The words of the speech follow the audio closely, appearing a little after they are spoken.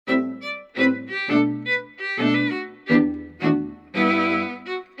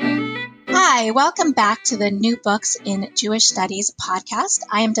Hi, welcome back to the New Books in Jewish Studies podcast.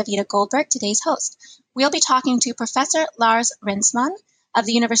 I am Davida Goldberg, today's host. We'll be talking to Professor Lars Rensmann of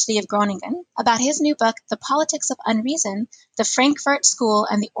the University of Groningen about his new book, The Politics of Unreason, the Frankfurt School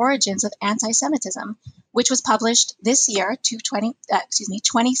and the Origins of Antisemitism, which was published this year,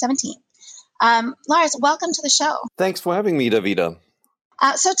 2017. Lars, welcome to the show. Thanks for having me, Davida.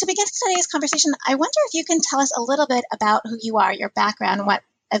 So to begin today's conversation, I wonder if you can tell us a little bit about who you are, your background, what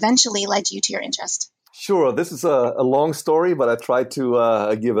eventually led you to your interest. Sure. This is a long story, but I tried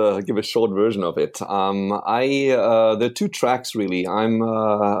to give a short version of it. There are two tracks, really. I'm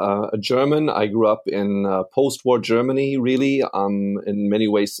a German. I grew up in post-war Germany, really, in many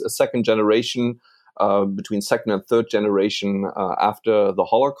ways a second generation, between second and third generation after the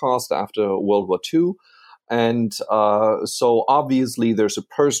Holocaust, after World War II. And so obviously there's a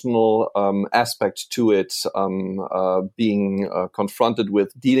personal aspect to it, being confronted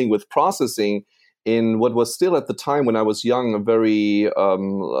with dealing with processing in what was still at the time when I was young, a very,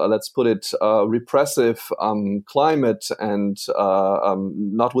 let's put it, repressive climate, and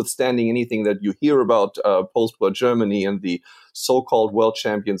notwithstanding anything that you hear about post-war Germany and the so-called world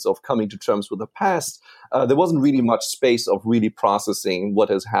champions of coming to terms with the past, there wasn't really much space of really processing what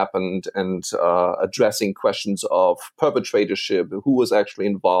has happened and addressing questions of perpetratorship, who was actually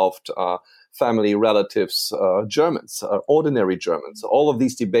involved, family, relatives, Germans, ordinary Germans. All of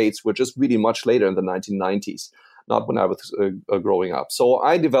these debates were just really much later in the 1990s, not when I was growing up. So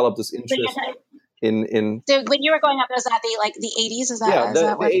I developed this interest in. So when you were growing up, was that the 80s? Is that, yeah, is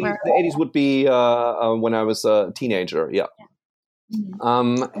that the 80s, the 80s would be when I was a teenager. Yeah.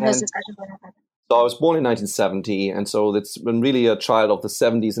 So I was born in 1970, and so it's been really a child of the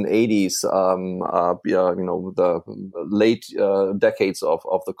 70s and 80s, the late decades of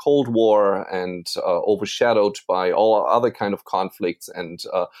the Cold War, and overshadowed by all other kind of conflicts. And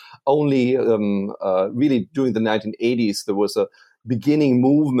only really during the 1980s, there was a beginning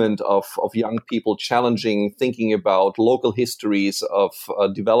movement of young people challenging, thinking about local histories, of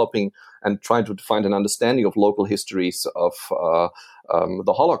developing and trying to find an understanding of local histories of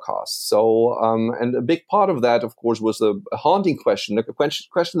the Holocaust. So, and a big part of that, of course, was a haunting question, a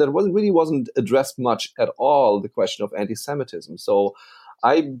question that wasn't addressed much at all, the question of anti-Semitism. So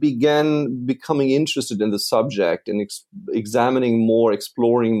I began becoming interested in the subject and examining more,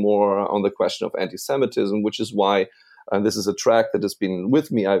 exploring more on the question of anti-Semitism, which is why, and this is a track that has been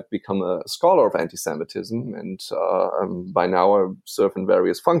with me, I've become a scholar of anti-Semitism, and by now I serve in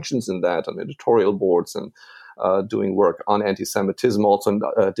various functions in that, on editorial boards, and doing work on anti-Semitism, also in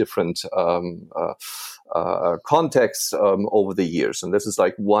different contexts over the years. And this is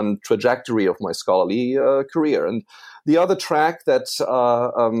like one trajectory of my scholarly career. And the other track that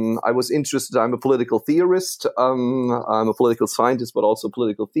I was interested, I'm a political theorist. I'm a political scientist, but also a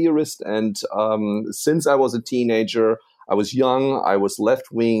political theorist. And since I was a teenager, I was young, I was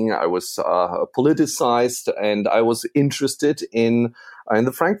left-wing, I was politicized, and I was interested in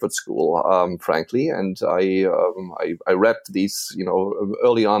the Frankfurt School, frankly. And I read these,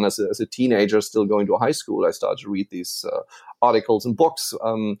 early on as a teenager, still going to high school. I started to read these articles and books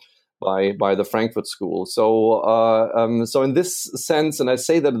by the Frankfurt School. So in this sense, and I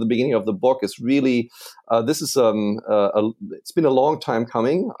say that at the beginning of the book, is really this is it's been a long time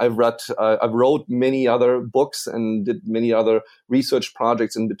coming. I've wrote many other books and did many other research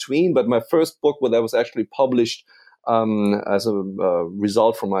projects in between, but my first book that was actually published as a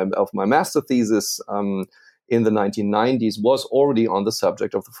result of my master thesis in the 1990s was already on the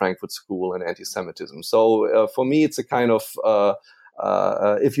subject of the Frankfurt School and anti-Semitism. So for me, it's a kind of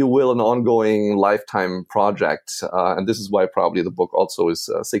if you will, an ongoing lifetime project. And this is why probably the book also is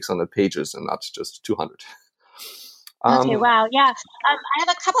 600 pages and not just 200. Okay, wow. Yeah. I have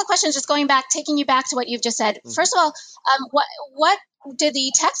a couple of questions just taking you back to what you've just said. First of all, what did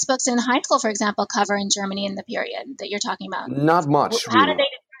the textbooks in high school, for example, cover in Germany in the period that you're talking about? Not much, How really. did they...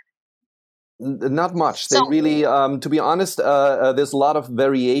 Not much. They really, to be honest, there's a lot of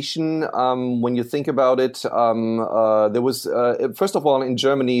variation when you think about it. There was, first of all, in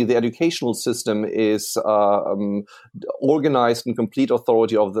Germany, the educational system is organized in complete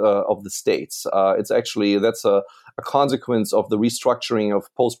authority of the states. It's actually, that's a consequence of the restructuring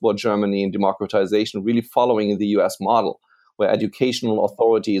of post-war Germany and democratization, really following the U.S. model, where educational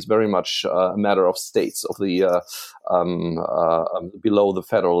authority is very much a matter of states, of the below the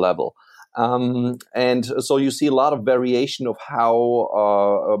federal level. And so you see a lot of variation of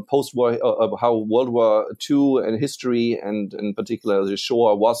how post-war, how World War II and history, and in particular the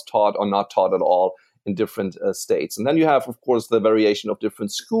Shoah, was taught or not taught at all in different states. And then you have, of course, the variation of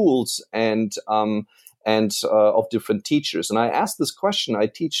different schools and and of different teachers. And I asked this question. I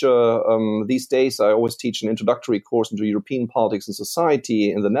teach these days. I always teach an introductory course into European politics and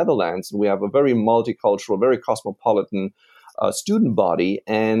society in the Netherlands. And we have a very multicultural, very cosmopolitan student body.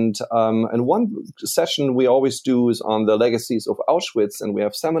 And one session we always do is on the legacies of Auschwitz, and we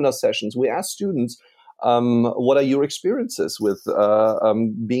have seminar sessions. We ask students, what are your experiences with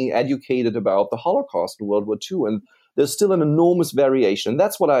being educated about the Holocaust in World War II? And there's still an enormous variation. And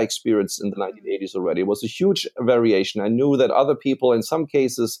that's what I experienced in the 1980s already. It was a huge variation. I knew that other people, in some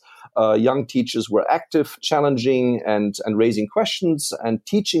cases, young teachers were active, challenging and raising questions and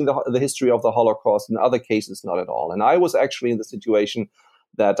teaching the history of the Holocaust. In other cases, not at all. And I was actually in the situation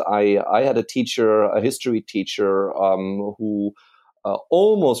that I had a teacher, a history teacher, who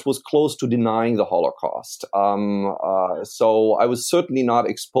almost was close to denying the Holocaust. So I was certainly not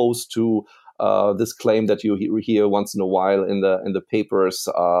exposed to this claim that you hear once in a while in the papers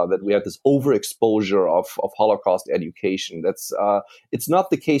that we have this overexposure of Holocaust education. That's it's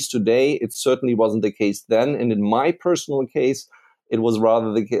not the case today. It certainly wasn't the case then. And in my personal case, it was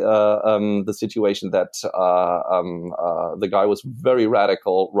rather the situation that the guy was very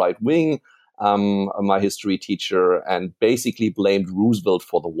radical right wing, my history teacher, and basically blamed Roosevelt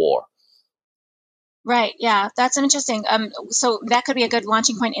for the war. Right. Yeah, that's interesting. So that could be a good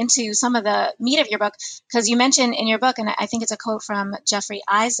launching point into some of the meat of your book, because you mentioned in your book, and I think it's a quote from Jeffrey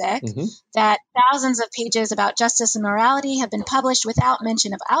Isaac, that thousands of pages about justice and morality have been published without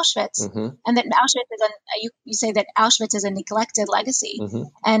mention of Auschwitz, and that Auschwitz is you say that Auschwitz is a neglected legacy.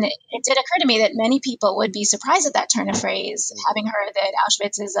 And it did occur to me that many people would be surprised at that turn of phrase, having heard that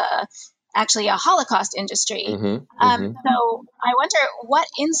Auschwitz is actually a Holocaust industry. So I wonder what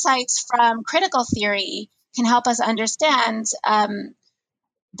insights from critical theory can help us understand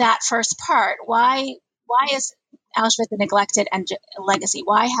that first part. Why is Auschwitz a neglected legacy?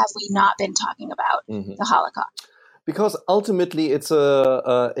 Why have we not been talking about the Holocaust? Because ultimately it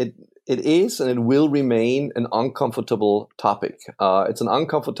is and it will remain an uncomfortable topic. It's an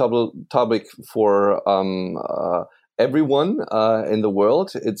uncomfortable topic for everyone in the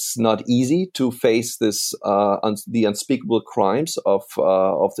world. It's not easy to face this the unspeakable crimes of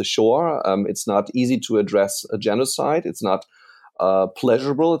the Shoah. It's not easy to address a genocide. It's not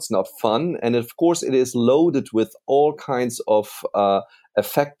pleasurable. It's not fun, and of course, it is loaded with all kinds of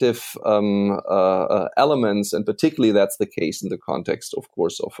effective elements, and particularly that's the case in the context, of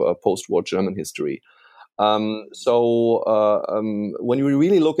course, of post-war German history. So when you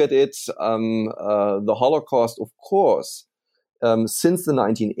really look at it, the Holocaust, of course, since the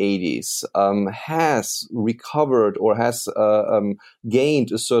 1980s, has recovered or has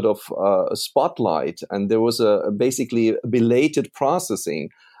gained a sort of a spotlight. And there was basically a belated processing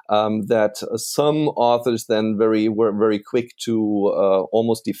that some authors then were very quick to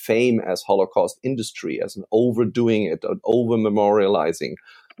almost defame as Holocaust industry, as an overdoing it, an over-memorializing.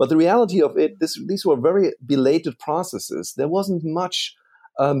 But the reality of it, these were very belated processes. There wasn't much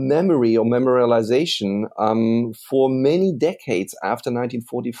memory or memorialization for many decades after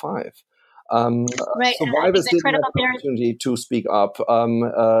 1945. Right. Survivors didn't have the opportunity to speak up.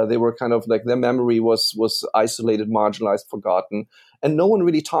 They were kind of like their memory was isolated, marginalized, forgotten, and no one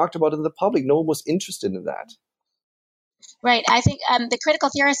really talked about it in the public. No one was interested in that. Right. I think the critical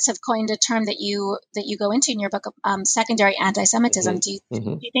theorists have coined a term that you go into in your book, secondary anti-Semitism. Do you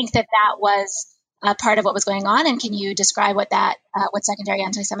think that was part of what was going on, and can you describe what secondary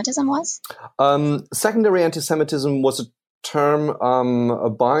anti-Semitism was? Secondary anti-Semitism was a term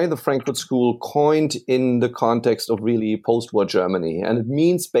by the Frankfurt School coined in the context of really post-war Germany, and it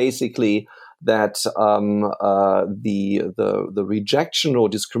means basically that the rejection or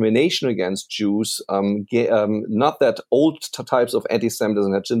discrimination against Jews, not that old types of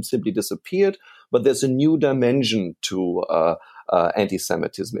anti-Semitism had simply disappeared, but there's a new dimension to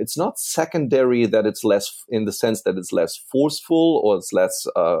anti-Semitism. It's not secondary, that it's less in the sense that it's less forceful or it's less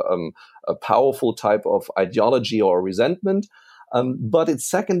a powerful type of ideology or resentment. But it's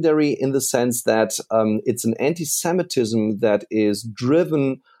secondary in the sense that it's an anti-Semitism that is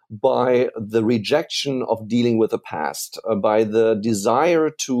driven by the rejection of dealing with the past, by the desire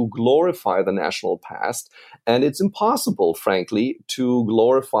to glorify the national past. And it's impossible, frankly, to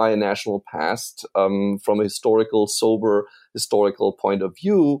glorify a national past from a sober historical point of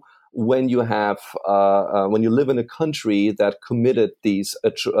view when you live in a country that committed these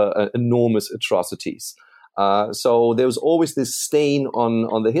enormous atrocities. So there's always this stain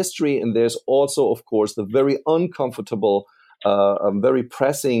on the history, and there's also, of course, the very uncomfortable, very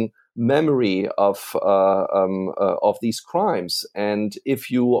pressing memory of these crimes. And if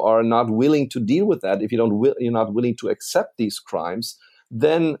you are not willing to deal with that, if you're not willing to accept these crimes,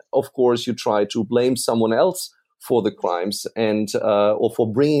 then, of course, you try to blame someone else for the crimes and or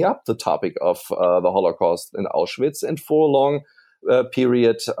for bringing up the topic of the Holocaust in Auschwitz. And for a long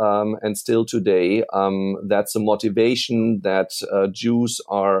period and still today, that's a motivation that Jews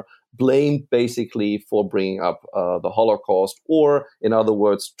are blamed basically for bringing up the Holocaust, or in other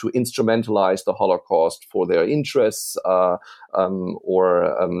words, to instrumentalize the Holocaust for their interests, or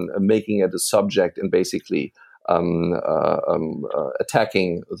making it a subject and basically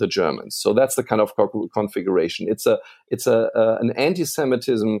attacking the Germans. So that's the kind of configuration. It's an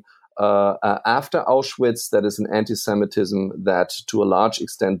anti-Semitism after Auschwitz that is an anti-Semitism that, to a large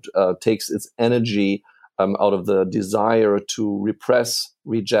extent, takes its energy out of the desire to repress,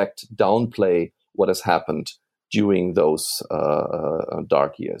 reject, downplay what has happened during those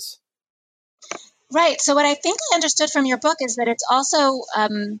dark years. Right. So what I think I understood from your book is that it's also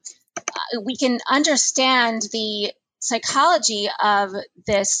we can understand the psychology of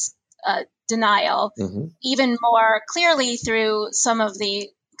this denial even more clearly through some of the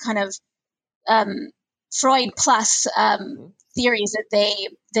kind of Freud plus theories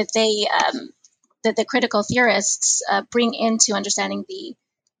that the critical theorists bring into understanding the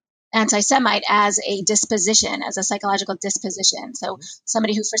anti-Semite as a disposition, as a psychological disposition. So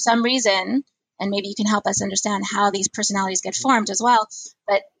somebody who, for some reason, and maybe you can help us understand how these personalities get formed as well,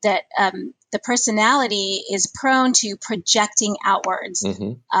 but that the personality is prone to projecting outwards their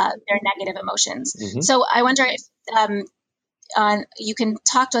negative emotions. So I wonder if you can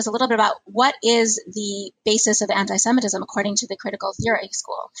talk to us a little bit about what is the basis of anti-Semitism according to the critical theory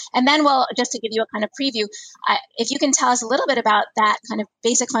school. And then we'll, just to give you a kind of preview, if you can tell us a little bit about that kind of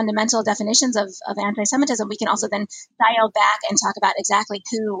basic fundamental definitions of anti-Semitism, we can also then dial back and talk about exactly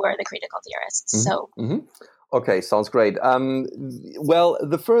who were the critical theorists. So. Okay, sounds great. Well,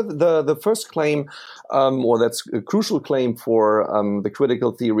 the first claim, or that's a crucial claim for the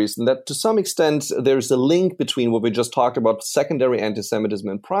critical theories, and that to some extent there's a link between what we just talked about, secondary anti-Semitism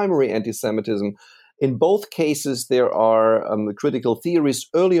and primary anti-Semitism. In both cases, there are the critical theorists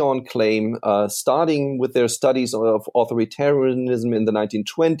early on claim, starting with their studies of authoritarianism in the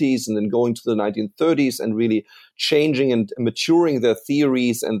 1920s and then going to the 1930s and really changing and maturing their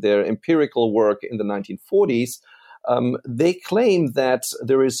theories and their empirical work in the 1940s. They claim that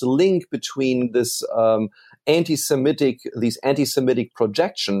there is a link between this these anti-Semitic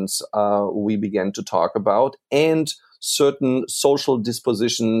projections we began to talk about and certain social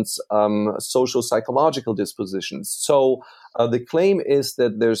dispositions, social psychological dispositions. So the claim is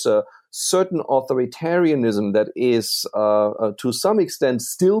that there's a certain authoritarianism that is to some extent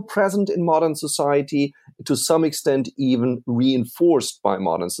still present in modern society, to some extent even reinforced by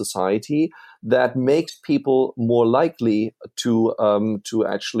modern society, that makes people more likely to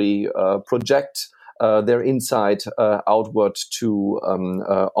actually project their insight outward to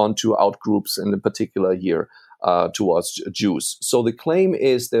onto outgroups in a particular year. Towards Jews. So the claim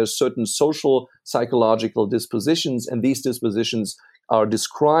is there's certain social psychological dispositions, and these dispositions are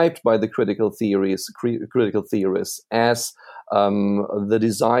described by the critical theorists as the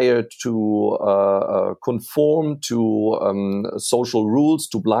desire to conform to social rules,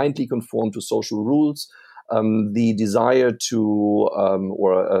 to blindly conform to social rules, the desire to,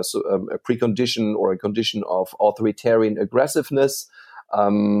 or a precondition or a condition of authoritarian aggressiveness,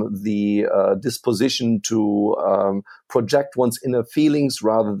 the disposition to project one's inner feelings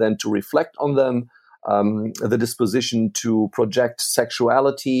rather than to reflect on them, the disposition to project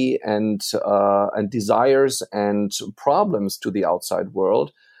sexuality and desires and problems to the outside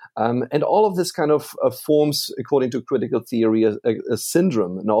world. And all of this kind of forms, according to critical theory, a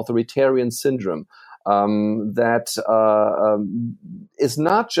syndrome, an authoritarian syndrome. That is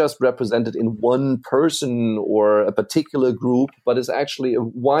not just represented in one person or a particular group, but is actually a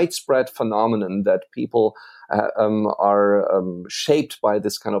widespread phenomenon that people are shaped by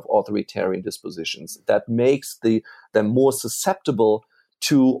this kind of authoritarian dispositions that makes them more susceptible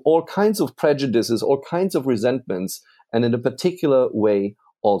to all kinds of prejudices, all kinds of resentments, and in a particular way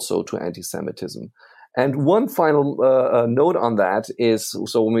also to anti-Semitism. And one final note on that is,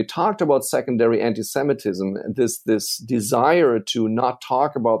 so when we talked about secondary anti-Semitism, this desire to not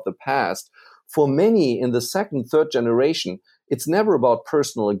talk about the past, for many in the second, third generation, it's never about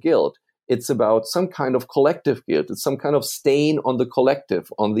personal guilt. It's about some kind of collective guilt. It's some kind of stain on the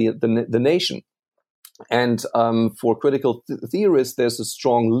collective, on the nation. And for critical theorists, there's a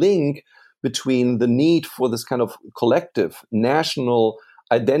strong link between the need for this kind of collective national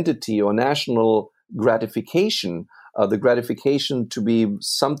identity or national gratification, the gratification to be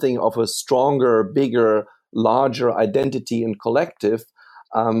something of a stronger, bigger, larger identity and collective,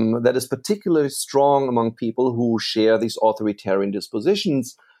 that is particularly strong among people who share these authoritarian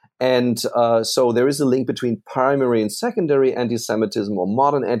dispositions. And so there is a link between primary and secondary anti-Semitism, or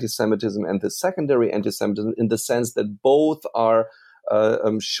modern anti-Semitism, and the secondary anti-Semitism, in the sense that both are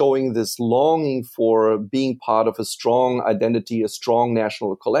showing this longing for being part of a strong identity, a strong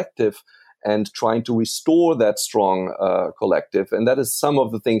national collective, and trying to restore that strong collective. And that is some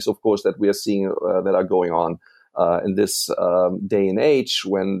of the things, of course, that we are seeing that are going on in this day and age,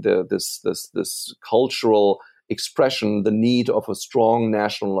 when this cultural expression, the need of a strong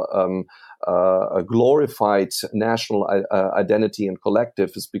national, a glorified national identity and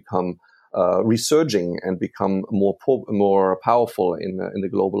collective has become resurging and become more powerful in the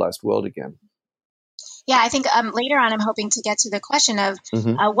globalized world again. Yeah, I think later on I'm hoping to get to the question of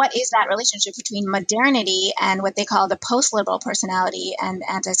what is that relationship between modernity and what they call the post-liberal personality and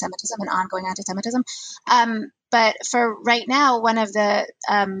anti-Semitism and ongoing anti-Semitism. But for right now, one of the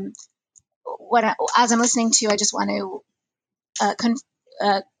as I'm listening to you, I just want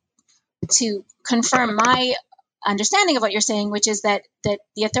to confirm my understanding of what you're saying, which is that the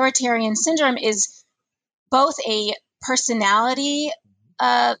authoritarian syndrome is both a personality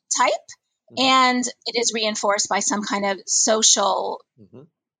type, and it is reinforced by some kind of social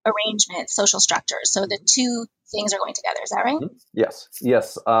arrangement, social structure. So the two things are going together. Is that right?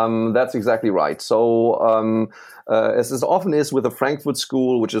 Yes. That's exactly right. So as is often is with the Frankfurt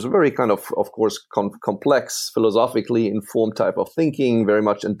School, which is a very kind of course, complex, philosophically informed type of thinking, very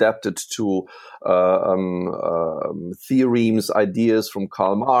much adapted to theorems, ideas from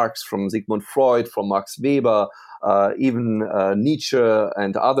Karl Marx, from Sigmund Freud, from Max Weber, even Nietzsche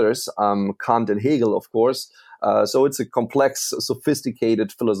and others, Kant and Hegel, of course. So it's a complex,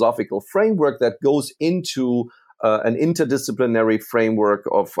 sophisticated philosophical framework that goes into an interdisciplinary framework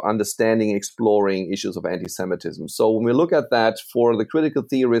of understanding, exploring issues of anti-Semitism. So when we look at that, for the critical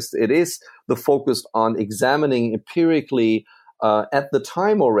theorists, it is the focus on examining empirically at the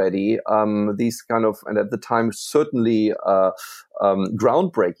time already these kind of, and at the time certainly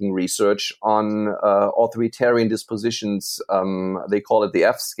groundbreaking research on authoritarian dispositions. They call it the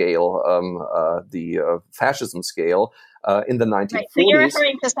F scale, the fascism scale. In the 1940s. Right. So you're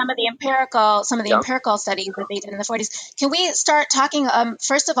referring to some of the empirical studies that they did in the 40s. Can we start talking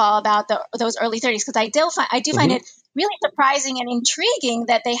first of all about those early 30s? Because I do find it really surprising and intriguing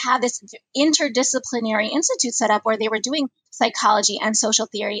that they had this interdisciplinary institute set up where they were doing psychology and social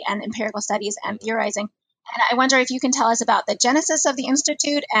theory and empirical studies and theorizing. And I wonder if you can tell us about the genesis of the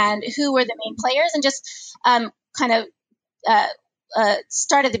institute and who were the main players, and just kind of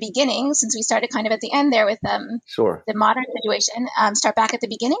start at the beginning, since we started kind of at the end there with the modern situation. Start back at the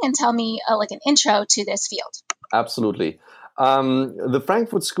beginning and tell me like an intro to this field. Absolutely. The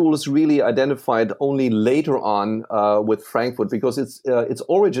Frankfurt School is really identified only later on with Frankfurt, because its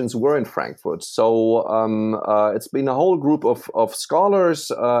origins were in Frankfurt. So it's been a whole group of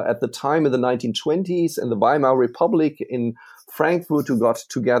scholars at the time in the 1920s in the Weimar Republic in Frankfurt, who got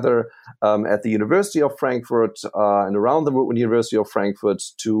together at the University of Frankfurt and around the University of Frankfurt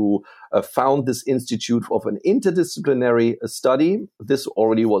to found this institute of an interdisciplinary study. This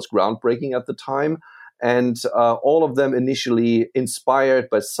already was groundbreaking at the time. And all of them initially inspired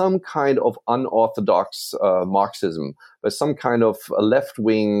by some kind of unorthodox Marxism, by some kind of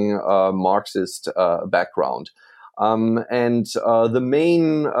left-wing Marxist background. And the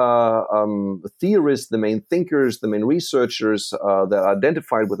main theorists, the main thinkers, the main researchers that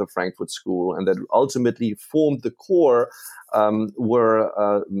identified with the Frankfurt School and that ultimately formed the core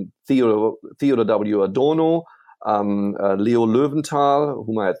were Theodor W. Adorno, Leo Löwenthal,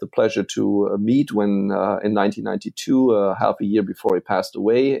 whom I had the pleasure to meet when in 1992, half a year before he passed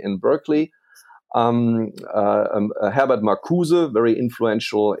away in Berkeley. Herbert Marcuse, very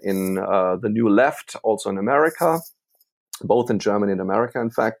influential in the New Left, also in America, both in Germany and America,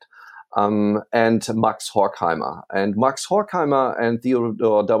 in fact, and Max Horkheimer. And Max Horkheimer and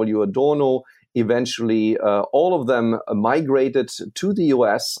Theodor W. Adorno eventually, all of them migrated to the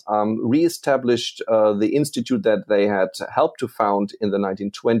US, reestablished the institute that they had helped to found in the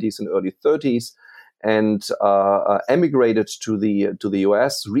 1920s and early 30s, and emigrated to the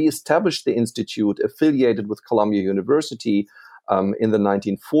US, reestablished the institute, affiliated with Columbia University in the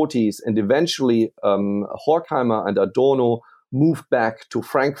 1940s, and eventually Horkheimer and Adorno moved back to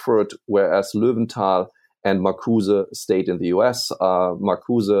Frankfurt, whereas Löwenthal and Marcuse stayed in the US.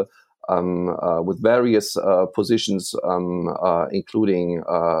 Marcuse with various positions, including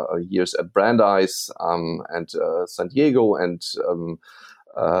years at Brandeis and San Diego, and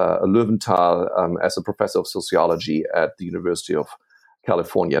Löwenthal as a professor of sociology at the University of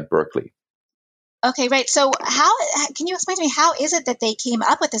California at Berkeley. Okay, right. So can you explain to me, how is it that they came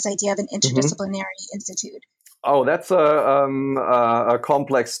up with this idea of an interdisciplinary institute? Oh, that's a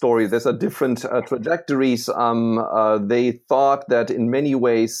complex story. There's a different trajectories. They thought that in many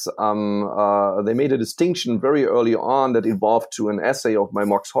ways they made a distinction very early on that evolved to an essay of by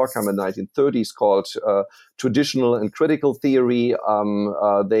Max Horkheimer in the 1930s called Traditional and Critical Theory.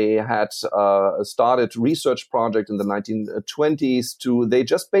 They had started research project in the 1920s they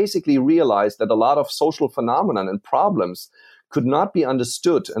just basically realized that a lot of social phenomena and problems could not be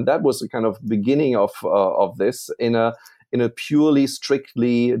understood, and that was the kind of beginning of this in a purely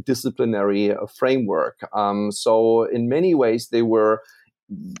strictly disciplinary framework. So in many ways, they were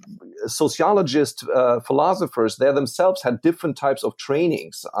sociologists, philosophers. They themselves had different types of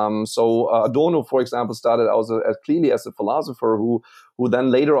trainings. So Adorno, for example, started out as clearly as a philosopher who then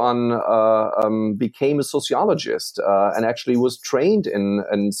later on became a sociologist and actually was trained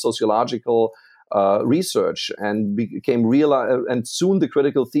in sociological research and became real. And soon the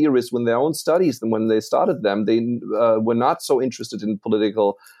critical theorists, when their own studies, and when they started them, they were not so interested in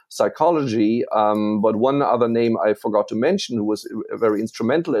political psychology. But one other name I forgot to mention, who was very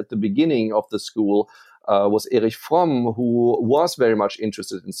instrumental at the beginning of the school, was Erich Fromm, who was very much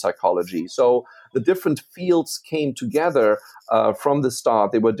interested in psychology. So the different fields came together from the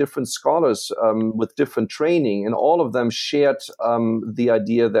start. They were different scholars with different training, and all of them shared the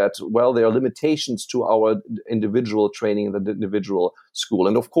idea that, well, there are limitations to our individual training in the individual school.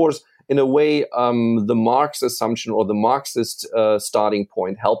 And of course, in a way, the Marx assumption or the Marxist starting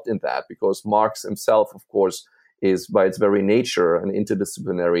point helped in that, because Marx himself, of course, is by its very nature an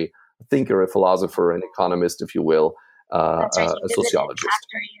interdisciplinary thinker, a philosopher, an economist, if you will, Right. a sociologist.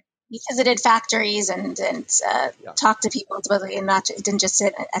 He visited factories and talked to people, and he didn't just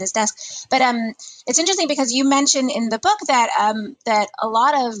sit at his desk. But it's interesting because you mentioned in the book that that a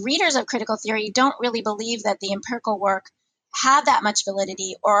lot of readers of critical theory don't really believe that the empirical work had that much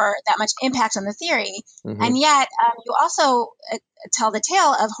validity or that much impact on the theory. Mm-hmm. And yet you also tell the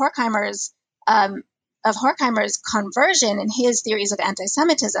tale of Horkheimer's conversion in his theories of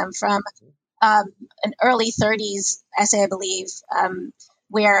anti-Semitism from an early 30s essay, I believe,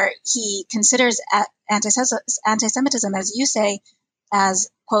 where he considers anti-Semitism, as you say, as,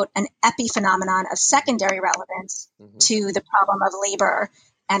 quote, an epiphenomenon of secondary relevance to the problem of labor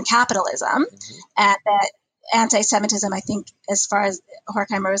and capitalism. And that anti-Semitism, I think, as far as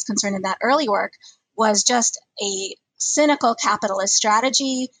Horkheimer was concerned in that early work, was just a cynical capitalist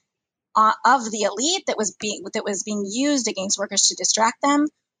strategy of the elite that was being used against workers to distract them,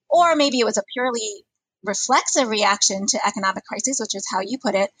 or maybe it was a purely reflexive reaction to economic crises, which is how you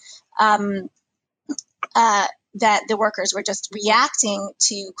put it, that the workers were just reacting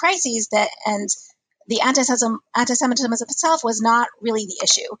to crises and the anti-Semitism itself was not really the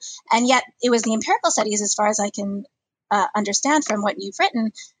issue. And yet it was the empirical studies, as far as I can understand from what you've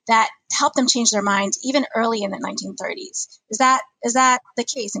written, that helped them change their minds even early in the 1930s. Is that the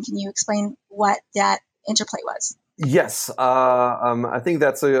case? And can you explain what that interplay was? Yes, I think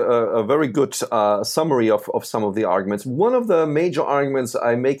that's a very good summary of some of the arguments. One of the major arguments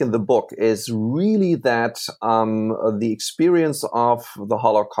I make in the book is really that the experience of the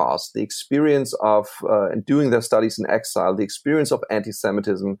Holocaust, the experience of doing their studies in exile, the experience of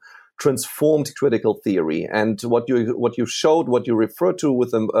anti-Semitism transformed critical theory. And what you showed, what you referred to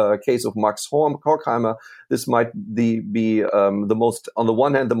with the case of Max Horkheimer, this might be the most, on the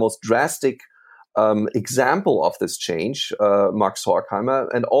one hand, the most drastic example of this change, Max Horkheimer,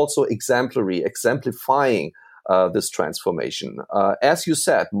 and also exemplifying this transformation. As you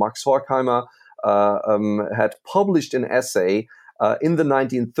said, Max Horkheimer had published an essay in the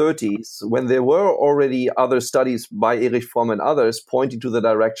 1930s, when there were already other studies by Erich Fromm and others pointing to the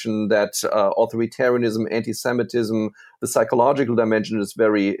direction that authoritarianism, anti-Semitism, the psychological dimension is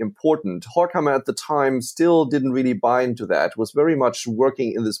very important. Horkheimer at the time still didn't really buy into that, was very much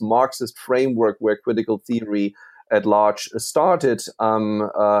working in this Marxist framework where critical theory at large started,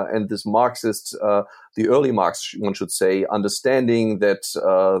 and this Marxist, the early Marx, one should say, understanding that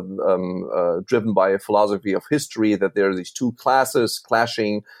driven by a philosophy of history, that there are these two classes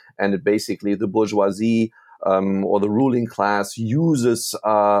clashing, and basically the bourgeoisie or the ruling class uses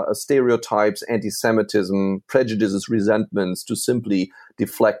stereotypes, anti-Semitism, prejudices, resentments to simply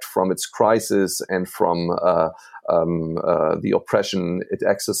deflect from its crisis and from the oppression it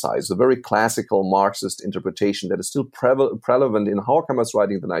exercises. A very classical Marxist interpretation that is still prevalent in Horkheimer's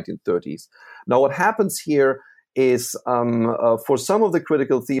writing in the 1930s. Now, what happens here is for some of the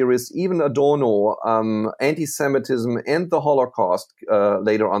critical theorists, even Adorno, anti-Semitism and the Holocaust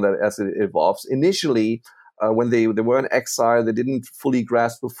later on, that as it evolves, initially when they were in exile, they didn't fully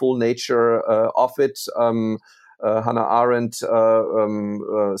grasp the full nature of it. Hannah Arendt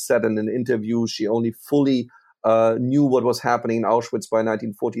said in an interview she only fully knew what was happening in Auschwitz by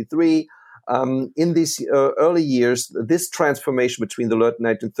 1943. In these early years, this transformation between the late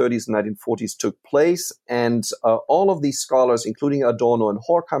 1930s and 1940s took place, and all of these scholars, including Adorno and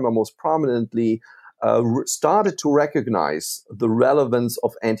Horkheimer most prominently, started to recognize the relevance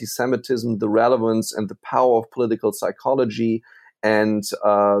of anti-Semitism, the relevance and the power of political psychology, and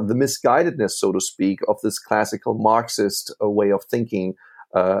the misguidedness, so to speak, of this classical Marxist way of thinking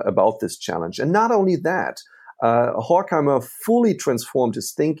about this challenge. And not only that, Horkheimer fully transformed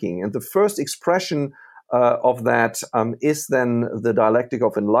his thinking. And the first expression of that is then the Dialectic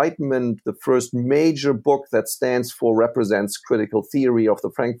of Enlightenment, the first major book that represents critical theory of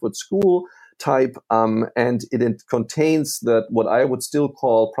the Frankfurt School type. And it contains what I would still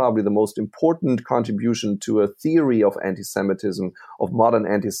call probably the most important contribution to a theory of anti-Semitism, of modern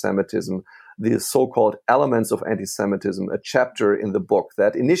anti-Semitism, the so-called Elements of Anti-Semitism, a chapter in the book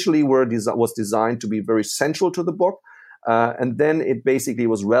that initially was designed to be very central to the book, and then it basically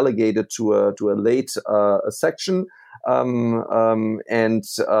was relegated to a late section, and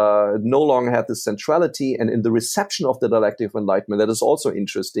no longer had the centrality. And in the reception of the Dialectic of Enlightenment, that is also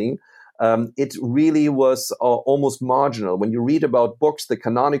interesting. It really was almost marginal. When you read about books, the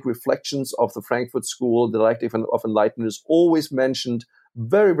canonic reflections of the Frankfurt School, the Dialectic of Enlightenment is always mentioned.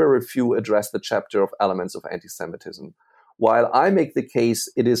 Very, very few address the chapter of Elements of Anti-Semitism. While I make the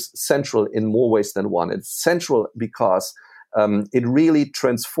case it is central in more ways than one. It's central because it really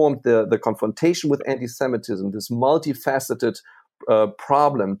transformed the confrontation with anti-Semitism, this multifaceted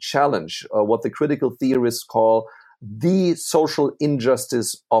problem, challenge, what the critical theorists call the social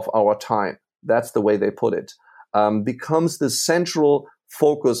injustice of our time. That's the way they put it. Becomes the central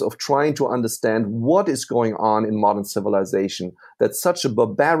focus of trying to understand what is going on in modern civilization, that such a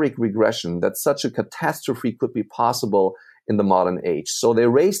barbaric regression, that such a catastrophe could be possible in the modern age. So they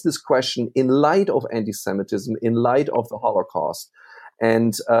raised this question in light of anti-Semitism, in light of the Holocaust.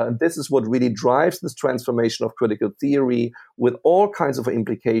 And this is what really drives this transformation of critical theory with all kinds of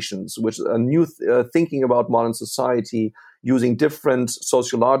implications, which are new thinking about modern society, using different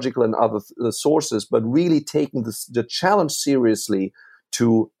sociological and other sources, but really taking the challenge seriously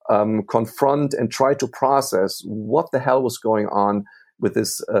to confront and try to process what the hell was going on with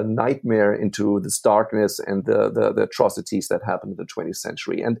this nightmare into this darkness and the atrocities that happened in the 20th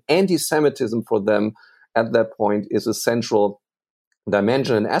century. And anti-Semitism for them at that point is a central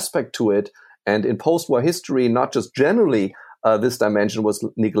dimension and aspect to it. And in post-war history, not just generally, this dimension was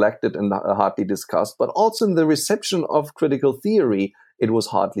neglected and hardly discussed, but also in the reception of critical theory, it was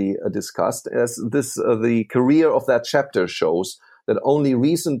hardly discussed, as the career of that chapter shows that only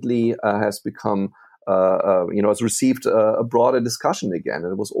recently has become, has received a broader discussion again.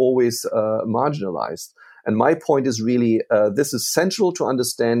 And it was always marginalized. And my point is really, this is central to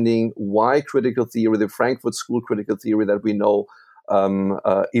understanding why critical theory, the Frankfurt School critical theory that we know,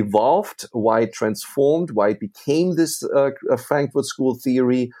 evolved, why it transformed, why it became this Frankfurt School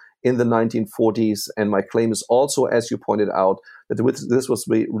theory in the 1940s. And my claim is also, as you pointed out, that this was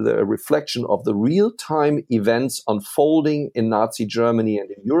the reflection of the real-time events unfolding in Nazi Germany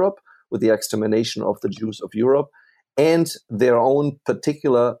and in Europe with the extermination of the Jews of Europe, and their own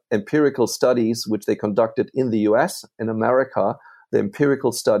particular empirical studies, which they conducted in the US and America, the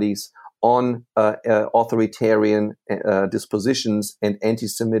empirical studies on authoritarian dispositions and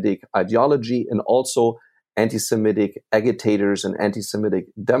anti-Semitic ideology, and also anti-Semitic agitators and anti-Semitic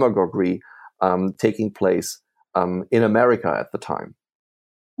demagoguery taking place in America at the time.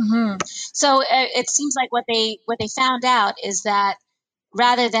 Mm-hmm. So it seems like what they found out is that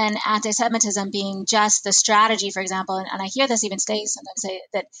rather than anti-Semitism being just the strategy, for example, and I hear this even sometimes say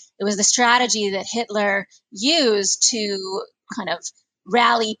that it was the strategy that Hitler used to kind of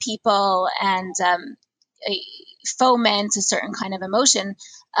rally people and foment a certain kind of emotion,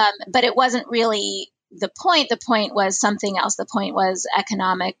 but it wasn't really the point. The point was something else. The point was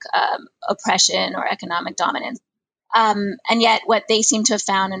economic oppression or economic dominance. And yet what they seem to have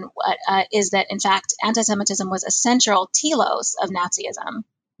found is that, in fact, anti-Semitism was a central telos of Nazism.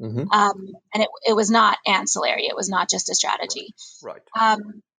 Mm-hmm. And it was not ancillary. It was not just a strategy. Right.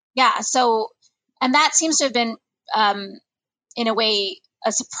 So, and that seems to have been, in a way,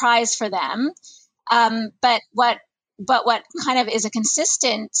 a surprise for them. But what kind of is a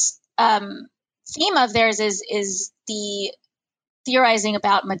consistent theme of theirs is the theorizing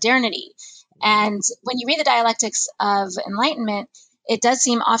about modernity. And when you read the Dialectics of Enlightenment, it does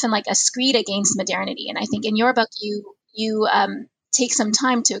seem often like a screed against modernity. And I think in your book, you take some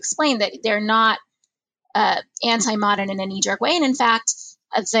time to explain that they're not anti-modern in a knee-jerk way. And in fact,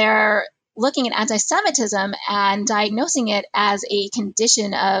 they're looking at anti-Semitism and diagnosing it as a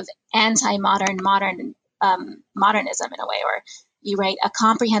condition of anti-modern modernism in a way, or you write a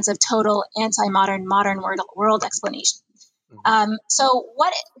comprehensive, total anti-modern modern world explanation. So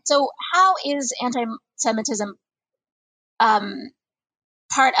how is anti-Semitism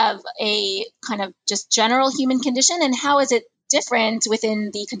part of a kind of just general human condition, and how is it different within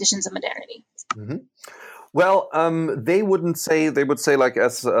the conditions of modernity? Mm-hmm. Well, they would say like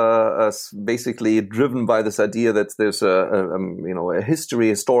as basically driven by this idea that there's a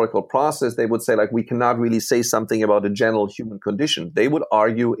historical process. They would say like we cannot really say something about a general human condition. They would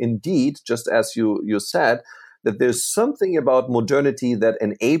argue, indeed, just as you said, that there's something about modernity that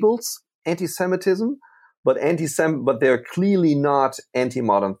enables anti-Semitism, but they're clearly not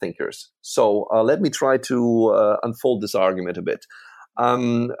anti-modern thinkers. So let me try to unfold this argument a bit.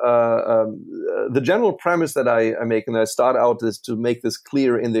 The general premise that I make, and I start out, is to make this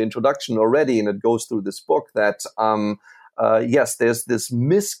clear in the introduction already, and it goes through this book, that yes, there's this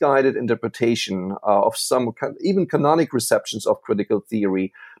misguided interpretation of some even canonic receptions of critical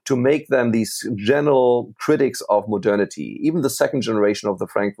theory to make them these general critics of modernity. Even the second generation of the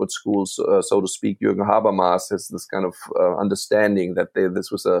Frankfurt schools, so to speak, Jürgen Habermas, has this kind of understanding that this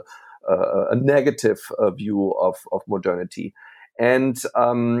was a negative view of modernity. And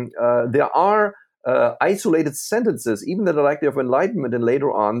there are isolated sentences, even the Dialectic of Enlightenment and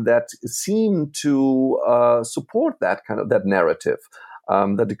later on, that seem to support that narrative,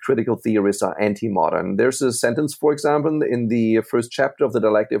 that the critical theorists are anti-modern. There's a sentence, for example, in the first chapter of the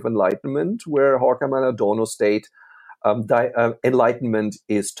Dialectic of Enlightenment, where Horkheimer and Adorno state Enlightenment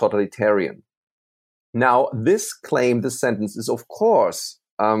is totalitarian. Now, this sentence is, of course,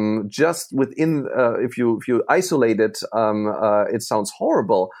 just within, if you isolate it, it sounds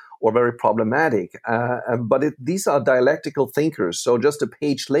horrible or very problematic. But these are dialectical thinkers. So just a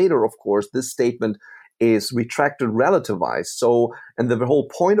page later, of course, this statement is retracted, relativized. So, and the whole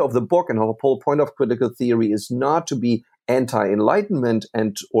point of the book and the whole point of critical theory is not to be anti-enlightenment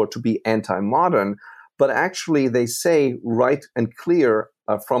or to be anti-modern, but actually they say right and clear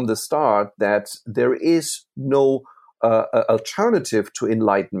from the start that there is no alternative to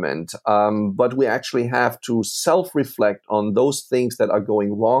enlightenment, but we actually have to self-reflect on those things that are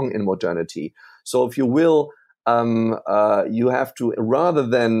going wrong in modernity. So if you will, you have to, rather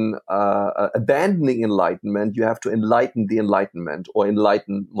than abandoning enlightenment, you have to enlighten the Enlightenment or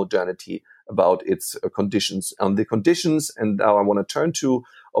enlighten modernity about its conditions. The conditions, and now I want to turn to,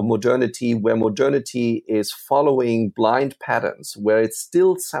 of modernity, where modernity is following blind patterns, where it's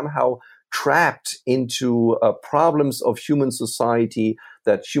still somehow trapped into problems of human society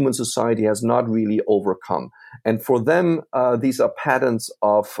that human society has not really overcome. And for them, these are patterns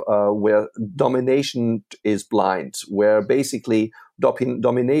of where domination is blind, where basically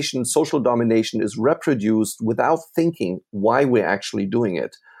social domination is reproduced without thinking why we're actually doing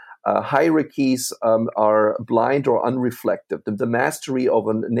it. Hierarchies are blind or unreflective. The mastery of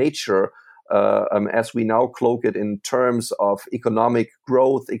a nature, as we now cloak it in terms of economic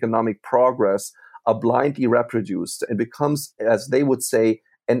growth, economic progress, are blindly reproduced and becomes, as they would say,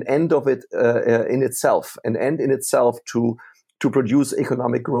 an end of it in itself, an end in itself to produce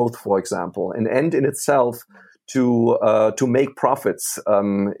economic growth, for example, an end in itself to make profits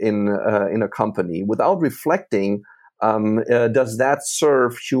in a company, without reflecting. Does that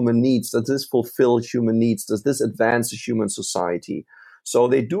serve human needs? Does this fulfill human needs? Does this advance a human society? So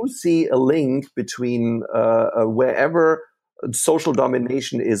they do see a link between wherever social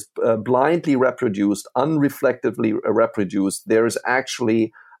domination is blindly reproduced, unreflectively reproduced, there is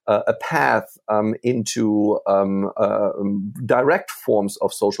actually a path into direct forms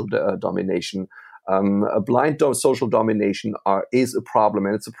of social domination. Blind social domination is a problem,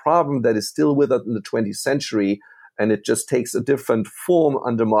 and it's a problem that is still with us in the 20th century, and it just takes a different form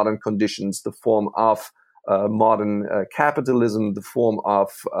under modern conditions, the form of modern capitalism, the form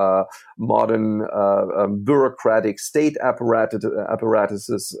of modern bureaucratic state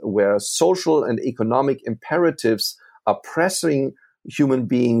apparatuses, where social and economic imperatives are pressing human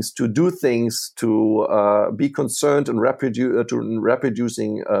beings to do things, to be concerned and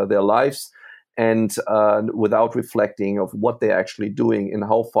reproducing their lives, and without reflecting of what they're actually doing and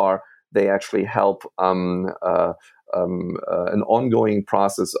how far they actually help an ongoing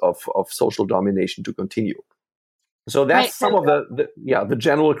process of social domination to continue. So that's right. Some of the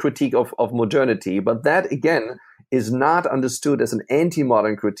general critique of modernity, but that again is not understood as an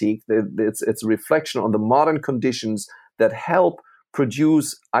anti-modern critique. It's a reflection on the modern conditions that help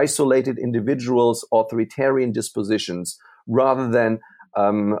produce isolated individuals, authoritarian dispositions, rather than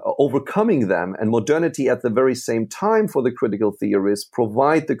overcoming them, and modernity at the very same time for the critical theorists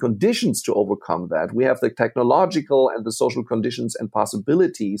provide the conditions to overcome that. We have the technological and the social conditions and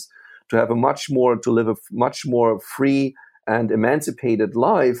possibilities to have to live a much more free and emancipated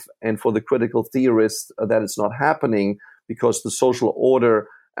life. And for the critical theorists, that is not happening because the social order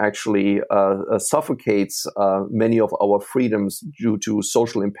actually suffocates many of our freedoms due to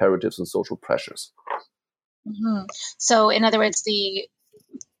social imperatives and social pressures. Mm-hmm. So, in other words, the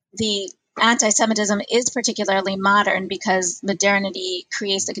anti-Semitism is particularly modern because modernity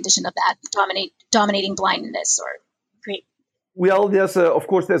creates the condition of that dominating blindness or create. Well, of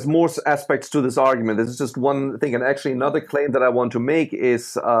course, there's more aspects to this argument. This is just one thing. And actually, another claim that I want to make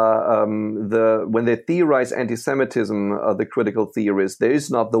is when they theorize anti-Semitism, the critical theorists, there is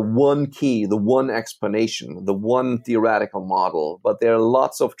not the one key, the one explanation, the one theoretical model, but there are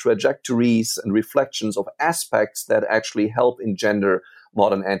lots of trajectories and reflections of aspects that actually help engender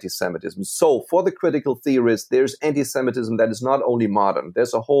modern anti-Semitism. So for the critical theorists, there's anti-Semitism that is not only modern.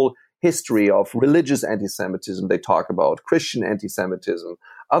 There's a whole history of religious anti-Semitism they talk about, Christian anti-Semitism,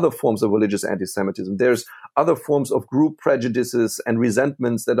 other forms of religious anti-Semitism. There's other forms of group prejudices and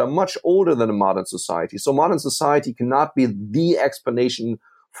resentments that are much older than a modern society. So modern society cannot be the explanation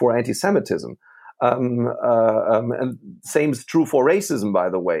for anti-Semitism. And same is true for racism, by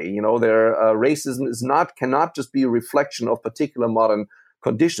the way. Racism cannot just be a reflection of particular modern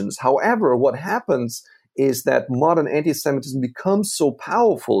conditions. However, what happens is that modern anti-Semitism becomes so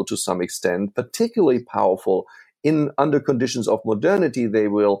powerful to some extent, particularly powerful under conditions of modernity, they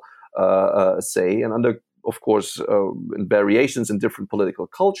will say, and under, of course, in variations in different political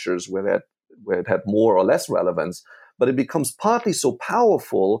cultures where it had more or less relevance, but it becomes partly so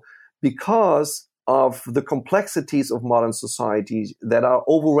powerful because of the complexities of modern societies that are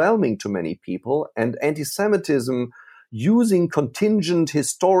overwhelming to many people, and anti-Semitism using contingent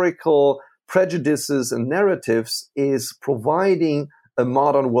historical prejudices and narratives is providing a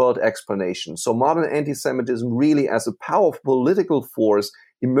modern world explanation. So modern anti-Semitism really as a powerful political force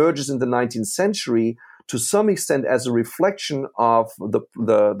emerges in the 19th century to some extent as a reflection of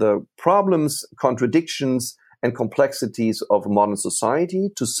the problems, contradictions, and complexities of modern society,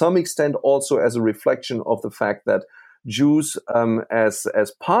 to some extent also as a reflection of the fact that Jews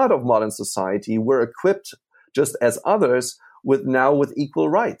as part of modern society were equipped just as others with equal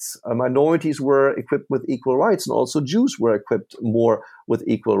rights. Minorities were equipped with equal rights, and also Jews were equipped more with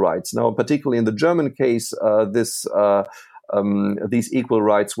equal rights. Now, particularly in the German case, these equal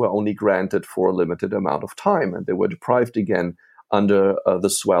rights were only granted for a limited amount of time, and they were deprived again under the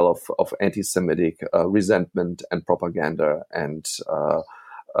swell of anti-Semitic resentment and propaganda and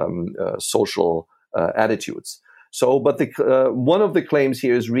social attitudes. So, but one of the claims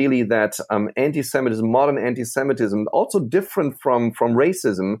here is really that anti-Semitism, modern anti-Semitism, also different from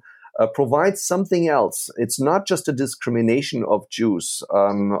racism, provides something else. It's not just a discrimination of Jews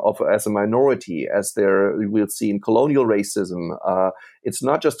as a minority, as we'll see in colonial racism. It's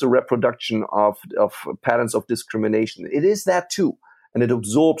not just a reproduction of patterns of discrimination. It is that too, and it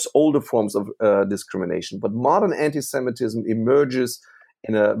absorbs older forms of discrimination. But modern anti-Semitism emerges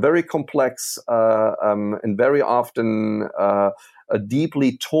in a very complex and very often a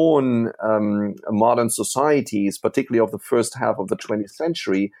deeply torn modern societies, particularly of the first half of the 20th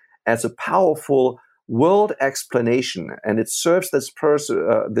century, as a powerful world explanation. And it serves this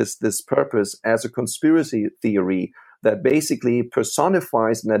purpose as a conspiracy theory that basically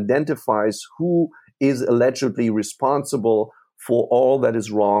personifies and identifies who is allegedly responsible for all that is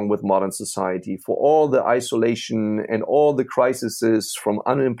wrong with modern society, for all the isolation and all the crises, from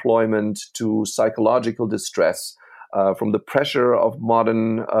unemployment to psychological distress, from the pressure of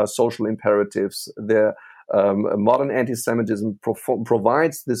modern social imperatives. Modern anti-Semitism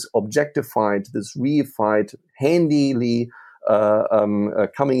provides this objectified, this reified,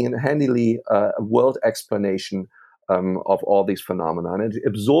 coming in handily world explanation of all these phenomena. And it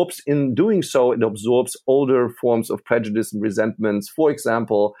absorbs, in doing so, it absorbs older forms of prejudice and resentments. For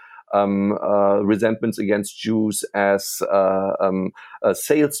example, resentments against Jews as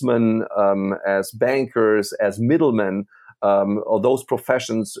salesmen, as bankers, as middlemen, or those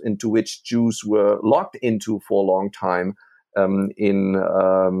professions into which Jews were locked into for a long time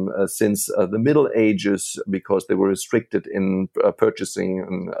since the Middle Ages, because they were restricted in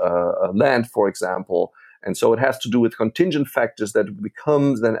purchasing land, for example. And so it has to do with contingent factors that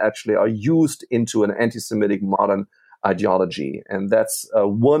then actually are used into an anti-Semitic modern ideology. And that's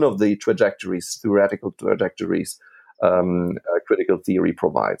one of the theoretical trajectories critical theory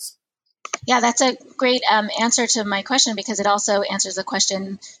provides. Yeah, that's a great answer to my question, because it also answers the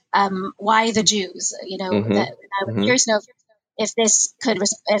question, why the Jews? Mm-hmm. That I was curious to know if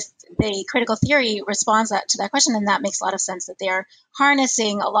the critical theory responds to that question, then that makes a lot of sense, that they are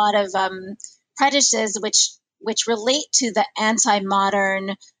harnessing a lot of prejudices which relate to the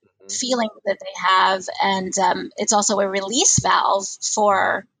anti-modern feeling that they have, and it's also a release valve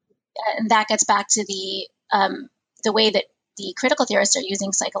for, and that gets back to the way that the critical theorists are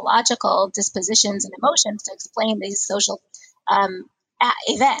using psychological dispositions and emotions to explain these social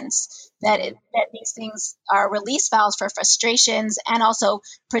events, that these things are release valves for frustrations, and also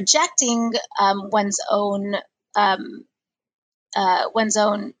projecting one's own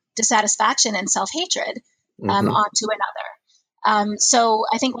dissatisfaction and self-hatred onto another. So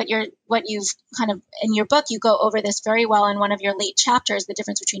I think what you've kind of, in your book, you go over this very well in one of your late chapters, the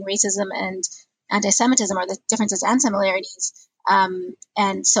difference between racism and anti-Semitism, or the differences and similarities.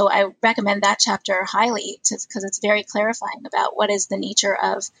 And so I recommend that chapter highly, because it's very clarifying about what is the nature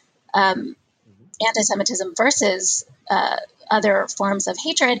of anti-Semitism versus other forms of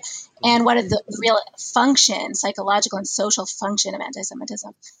hatred, and what are the real function, psychological and social function of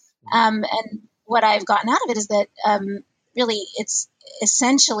anti-Semitism. And what I've gotten out of it is that really it's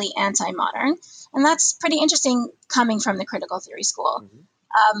essentially anti-modern, and that's pretty interesting coming from the critical theory school.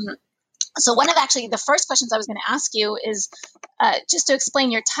 So one of actually the first questions I was going to ask you is just to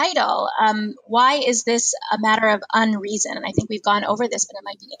explain your title. Why is this a matter of unreason? And I think we've gone over this, but it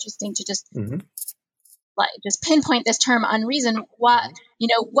might be interesting to just just pinpoint this term unreason. What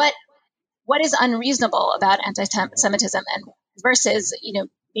is unreasonable about anti-Semitism, and versus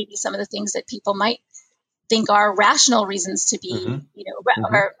maybe some of the things that people might think are rational reasons to be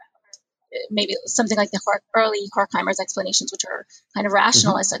or maybe something like the early Horkheimer's explanations, which are kind of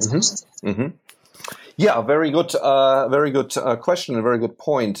rationalist explanations. Yeah, very good question, a very good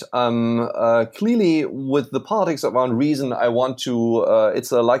point. Clearly, with the politics of unreason, I want to,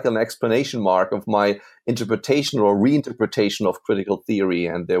 it's like an explanation mark of my interpretation or reinterpretation of critical theory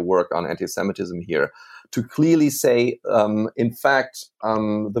and their work on anti-Semitism here, to clearly say, in fact,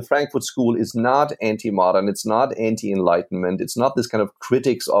 the Frankfurt School is not anti-modern, it's not anti-enlightenment, it's not this kind of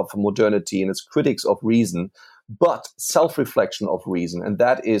critics of modernity and it's critics of reason, but self-reflection of reason, and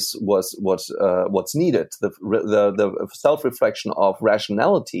that is what's needed. The self-reflection of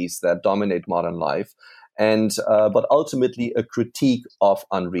rationalities that dominate modern life, and but ultimately a critique of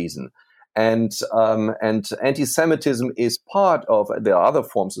unreason. And anti-Semitism is part of, there are other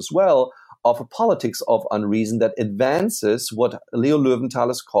forms as well, of a politics of unreason that advances what Leo Löwenthal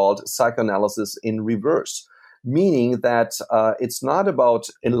has called psychoanalysis in reverse. Meaning that it's not about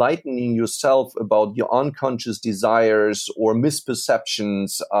enlightening yourself about your unconscious desires or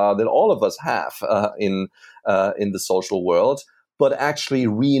misperceptions that all of us have in the social world, but actually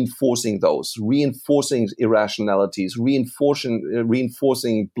reinforcing those, reinforcing irrationalities,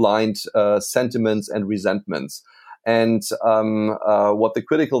 reinforcing blind sentiments and resentments. And what the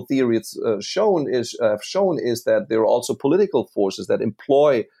critical theories have shown is that there are also political forces that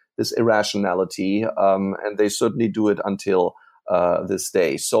employ this irrationality, and they certainly do it until this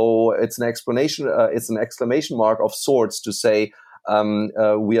day. So it's an explanation, it's an exclamation mark of sorts to say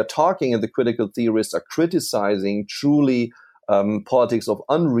we are talking, and the critical theorists are criticizing truly politics of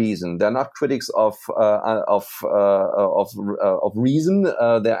unreason. They're not critics of reason.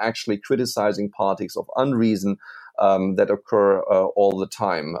 They're actually criticizing politics of unreason that occur all the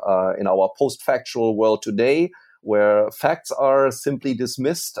time in our post-factual world today, where facts are simply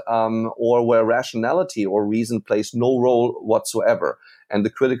dismissed, or where rationality or reason plays no role whatsoever. And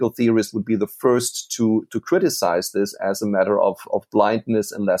the critical theorist would be the first to criticize this as a matter of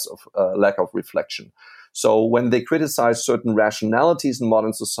blindness and less of lack of reflection. So when they criticize certain rationalities in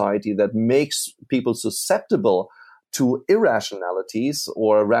modern society that makes people susceptible to irrationalities,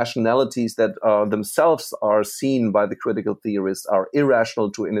 or rationalities that themselves are seen by the critical theorists are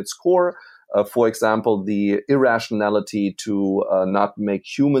irrational in its core, for example, the irrationality to not make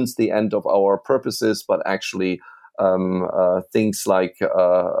humans the end of our purposes, but actually things like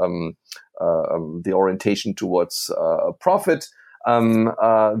the orientation towards profit.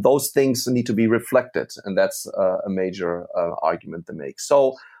 Those things need to be reflected, and that's a major argument they make.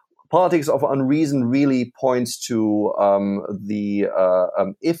 So politics of unreason really points to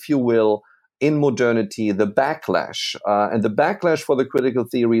if you will, in modernity, the backlash. And the backlash for the critical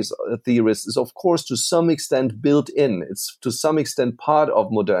theorists is, of course, to some extent built in. It's to some extent part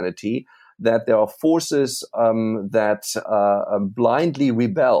of modernity, that there are forces that blindly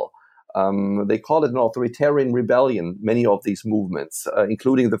rebel. They call it an authoritarian rebellion, many of these movements,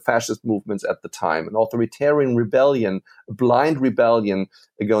 including the fascist movements at the time. An authoritarian rebellion, a blind rebellion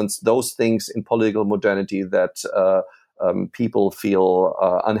against those things in political modernity that people feel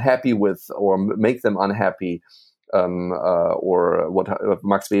unhappy with, or make them unhappy, or what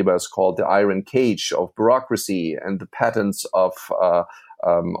Max Weber has called the iron cage of bureaucracy and the patents of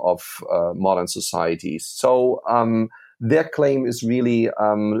modern societies. So their claim is really,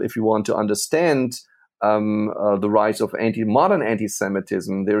 if you want to understand the rise of modern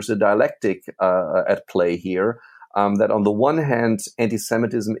anti-Semitism, there's a dialectic at play here. That on the one hand,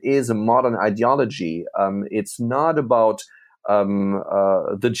 anti-Semitism is a modern ideology. It's not about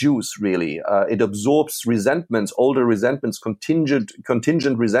the Jews, really. It absorbs resentments, older resentments, contingent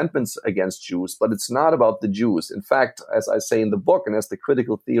resentments against Jews, but it's not about the Jews. In fact, as I say in the book, and as the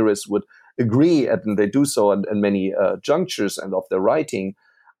critical theorists would agree, and they do so in many junctures and of their writing,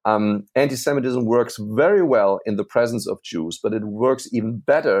 anti-Semitism works very well in the presence of Jews, but it works even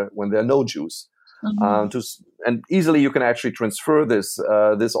better when there are no Jews. Mm-hmm. And easily you can actually transfer this.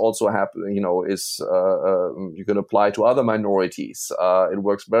 This also you can apply to other minorities. It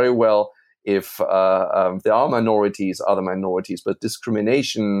works very well if there are minorities, other minorities, but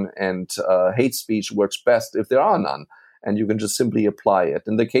discrimination and hate speech works best if there are none. And you can just simply apply it.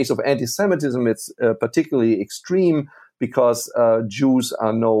 In the case of anti-Semitism, it's particularly extreme because Jews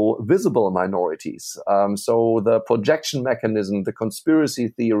are no visible minorities. So the projection mechanism, the conspiracy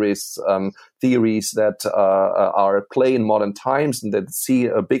theories that are at play in modern times and that see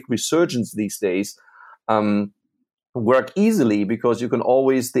a big resurgence these days, work easily because you can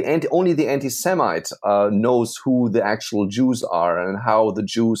always, only the anti-Semite knows who the actual Jews are and how the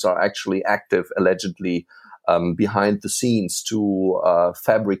Jews are actually active, allegedly, behind the scenes to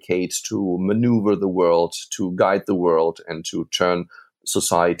fabricate, to maneuver the world, to guide the world, and to turn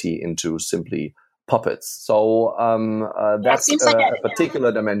society into simply puppets. So that's a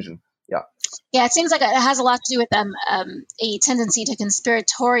particular dimension. Yeah. Yeah, it seems like it has a lot to do with a tendency to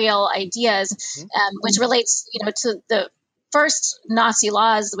conspiratorial ideas, which relates, to the first Nazi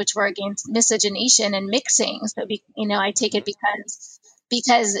laws, which were against miscegenation and mixing. So, I take it because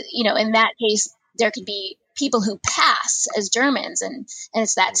in that case there could be people who pass as Germans, and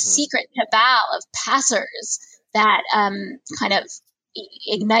it's that secret cabal of passers that kind of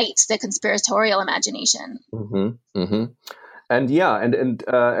ignites the conspiratorial imagination. And and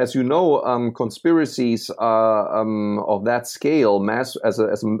as you know, conspiracies of that scale, as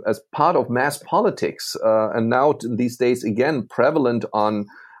part of mass politics, and now these days again prevalent on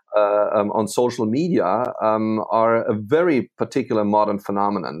social media, are a very particular modern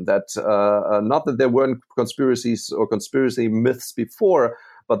phenomenon. That not that there weren't conspiracies or conspiracy myths before,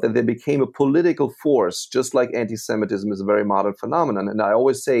 but that they became a political force, just like anti-Semitism is a very modern phenomenon. And I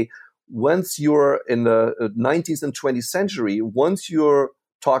always say, once you're in the 19th and 20th century, once you're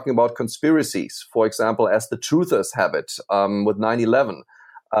talking about conspiracies, for example, as the truthers have it with 9/11,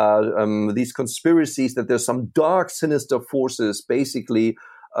 these conspiracies that there's some dark, sinister forces basically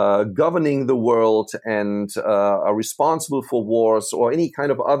governing the world and are responsible for wars or any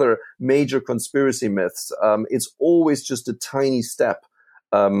kind of other major conspiracy myths, it's always just a tiny step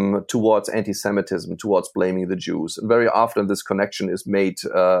towards anti-Semitism, towards blaming the Jews. And very often this connection is made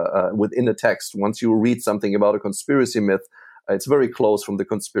within a text. Once you read something about a conspiracy myth, it's very close from the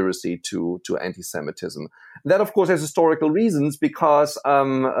conspiracy to anti-Semitism. And that, of course, has historical reasons, because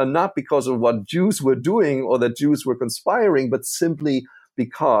not because of what Jews were doing or that Jews were conspiring, but simply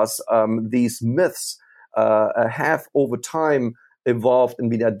because these myths have over time evolved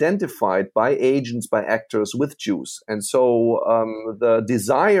and been identified by agents, by actors with Jews. And so the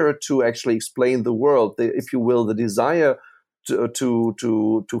desire to actually explain the world, if you will, the desire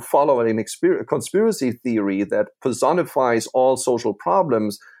to follow a conspiracy theory that personifies all social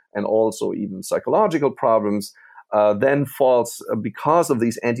problems and also even psychological problems, then falls, because of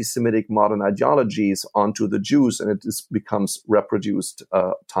these anti-Semitic modern ideologies, onto the Jews, and it becomes reproduced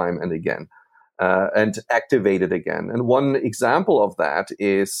time and again. And activated again. And one example of that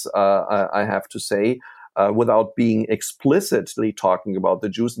is, I have to say, without being explicitly talking about the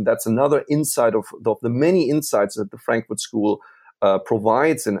Jews, and that's another insight of the many insights that the Frankfurt School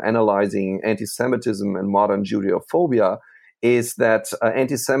provides in analyzing anti-Semitism and modern Judeophobia, is that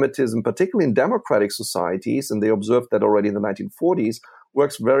anti-Semitism, particularly in democratic societies, and they observed that already in the 1940s,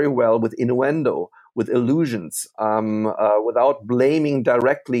 works very well with innuendo, with illusions, without blaming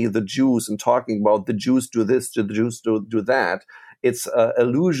directly the Jews and talking about the Jews do this, the Jews do that. It's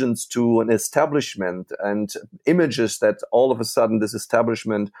allusions to an establishment and images that all of a sudden this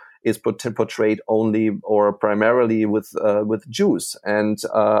establishment is portrayed only or primarily with Jews. And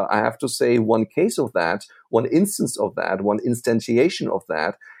I have to say, one case of that, one instance of that, one instantiation of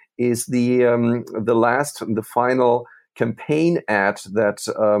that is the final campaign ad that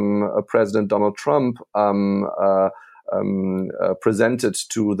President Donald Trump presented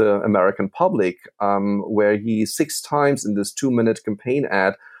to the American public, where he 6 times in this 2-minute campaign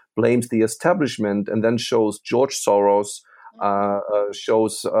ad blames the establishment and then shows George Soros,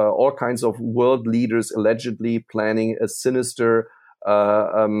 shows all kinds of world leaders allegedly planning a sinister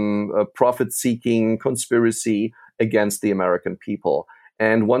profit-seeking conspiracy against the American people.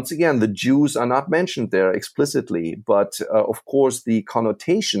 And once again, the Jews are not mentioned there explicitly, but of course the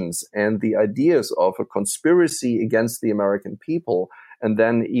connotations and the ideas of a conspiracy against the American people, and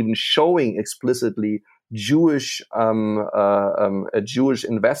then even showing explicitly Jewish, a Jewish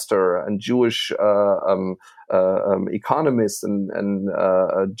investor and Jewish economists and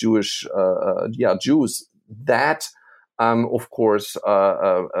Jewish, Jews, that of course,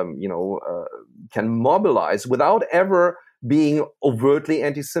 can mobilize without ever being overtly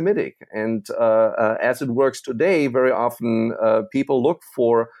anti-Semitic. And as it works today, very often people look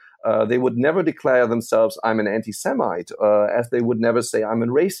for, they would never declare themselves, I'm an anti-Semite, as they would never say, I'm a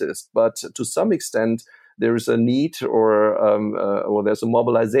racist. But to some extent, there is a need or there's a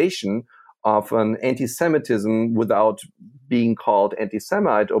mobilization of an anti-Semitism without being called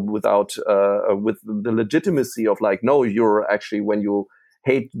anti-Semite, or without with the legitimacy of like, no, you're actually, when you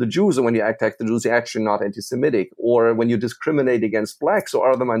hate the Jews and when you attack the Jews, you're actually not anti-Semitic. Or when you discriminate against blacks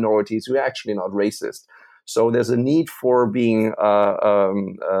or other minorities, you're actually not racist. So there's a need for being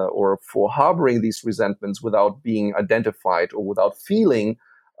or for harboring these resentments without being identified or without feeling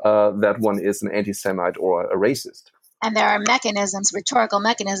that one is an anti-Semite or a racist. And there are mechanisms, rhetorical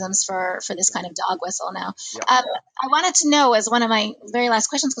mechanisms for this kind of dog whistle now. Yeah. I wanted to know, as one of my very last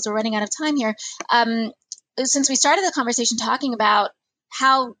questions, because we're running out of time here, since we started the conversation talking about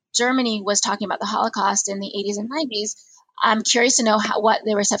how Germany was talking about the Holocaust in the 80s and 90s, I'm curious to know what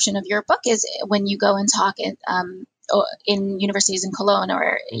the reception of your book is when you go and talk in universities in Cologne,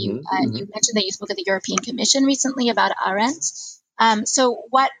 or you mentioned that you spoke at the European Commission recently about Arendt. So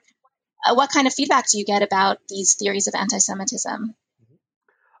what kind of feedback do you get about these theories of anti-Semitism?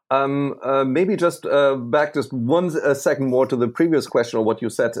 Maybe just back just one second more to the previous question, or what you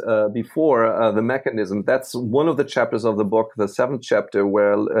said before, the mechanism. That's one of the chapters of the book, the 7th chapter,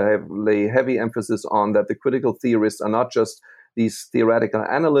 where I lay heavy emphasis on that the critical theorists are not just these theoretical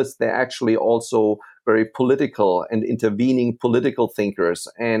analysts, they're actually also very political and intervening political thinkers.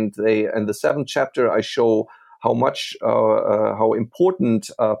 And in the 7th chapter, I show how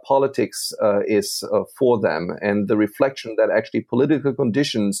important politics is for them, and the reflection that actually political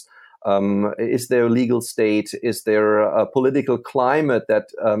conditions, is there a legal state, is there a political climate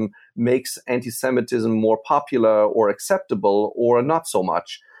that makes anti-Semitism more popular or acceptable or not so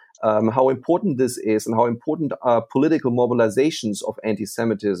much, how important this is, and how important political mobilizations of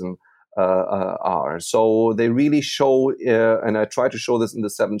anti-Semitism are. So they really show, and I try to show this in the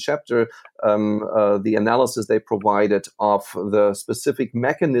 7th chapter, the analysis they provided of the specific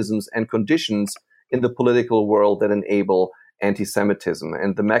mechanisms and conditions in the political world that enable anti-Semitism,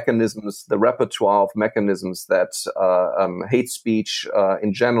 and the mechanisms, the repertoire of mechanisms that hate speech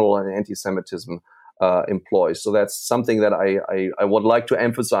in general and anti-Semitism employs. So that's something that I would like to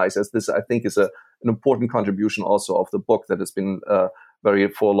emphasize, as this, I think, is an important contribution also of the book that has been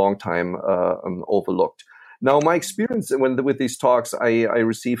for a long time overlooked. Now, my experience with these talks, I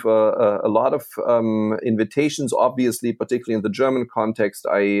receive a lot of invitations, obviously, particularly in the German context.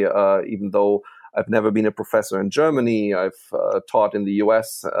 Even though I've never been a professor in Germany, I've taught in the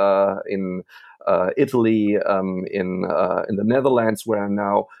US, in Italy, in the Netherlands, where I'm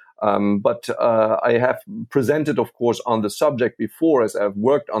now. But I have presented, of course, on the subject before, as I've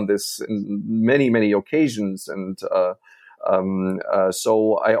worked on this in many, many occasions. And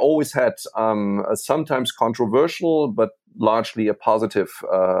so I always had a sometimes controversial, but largely a positive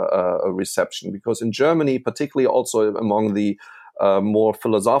reception, because in Germany, particularly also among the more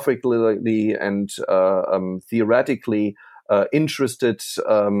philosophically and theoretically interested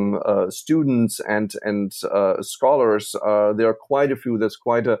students and scholars, there are quite a few. There's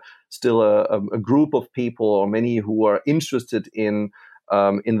quite still a group of people, or many, who are interested in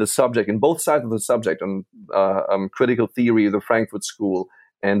the subject, in both sides of the subject, on critical theory, the Frankfurt School,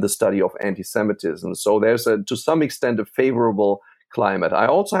 and the study of anti-Semitism. So there's to some extent a favorable climate. I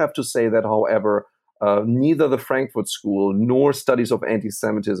also have to say that, however, neither the Frankfurt School nor studies of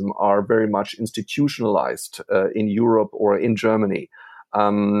anti-Semitism are very much institutionalized in Europe or in Germany.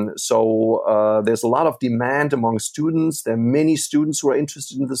 So there's a lot of demand among students. There are many students who are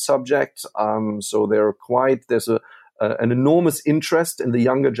interested in the subject. So there's an enormous interest in the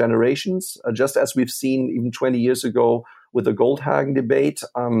younger generations, just as we've seen even 20 years ago with the Goldhagen debate.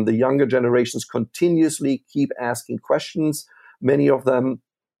 The younger generations continuously keep asking questions. Many of them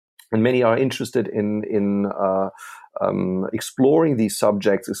and many are interested in exploring these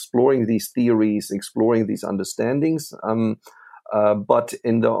subjects, exploring these theories, exploring these understandings. But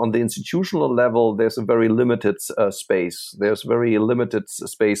on the institutional level, there's a very limited space. There's very limited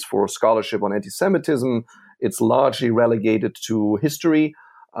space for scholarship on anti-Semitism. It's largely relegated to history.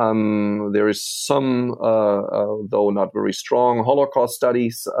 There is some, though not very strong, Holocaust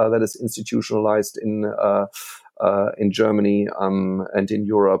studies that is institutionalized in Germany and in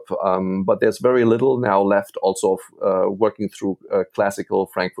Europe. But there's very little now left also of working through classical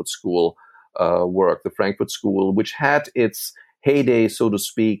Frankfurt School work. The Frankfurt School, which had its heyday, so to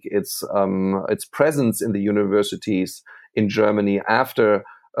speak, its presence in the universities in Germany after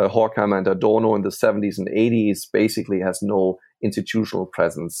Horkheimer and Adorno in the 70s and 80s, basically has no institutional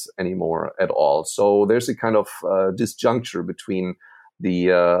presence anymore at all. So there's a kind of disjuncture between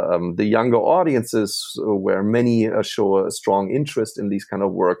the younger audiences, where many show a strong interest in these kind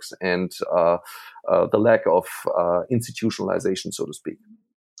of works, and the lack of institutionalization, so to speak.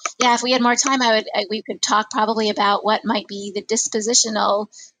 Yeah, if we had more time, we could talk probably about what might be the dispositional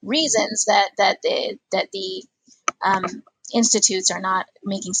reasons that the institutes are not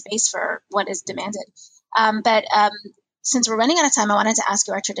making space for what is demanded. But since we're running out of time, I wanted to ask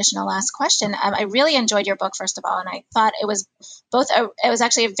you our traditional last question. I really enjoyed your book, first of all, and I thought it was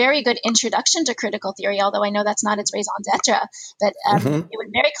actually a very good introduction to critical theory, although I know that's not its raison d'etre. But it was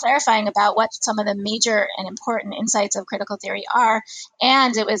very clarifying about what some of the major and important insights of critical theory are,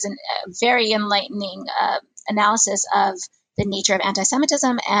 and it was a very enlightening analysis of the nature of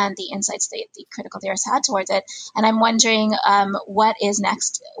anti-Semitism and the insights the critical theorists had towards it. And I'm wondering what is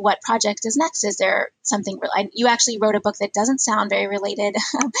next? What project is next? Is there something? You actually wrote a book that doesn't sound very related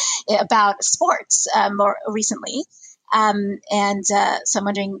about sports more recently. And so I'm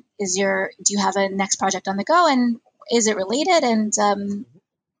wondering, do you have a next project on the go, and is it related? And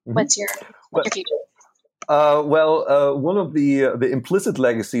what's your future? One of the implicit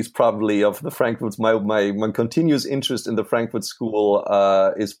legacies probably of the Frankfurt, my continuous interest in the Frankfurt School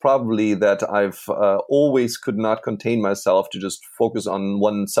is probably that I've always could not contain myself to just focus on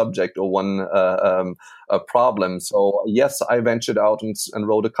one subject or one problem. So yes, I ventured out and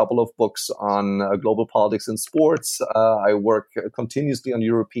wrote a couple of books on global politics and sports. I work continuously on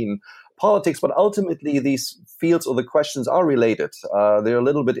European politics, but ultimately these fields or the questions are related. They're a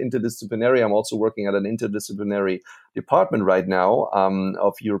little bit interdisciplinary. I'm also working at an interdisciplinary department right now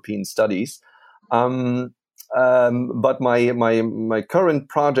of European studies. But my current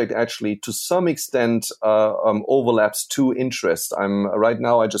project actually to some extent overlaps two interests. Right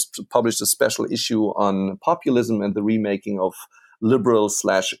now I just published a special issue on populism and the remaking of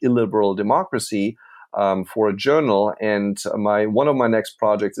liberal/illiberal democracy for a journal, and one of my next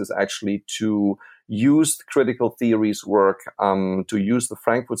projects is actually to use the critical theories work, to use the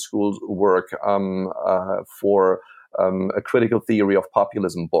Frankfurt School's work for a critical theory of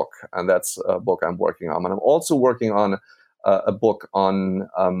populism book, and that's a book I'm working on. And I'm also working on a book on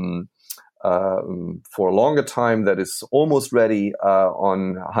for a longer time that is almost ready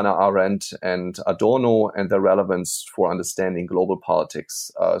on Hannah Arendt and Adorno and their relevance for understanding global politics.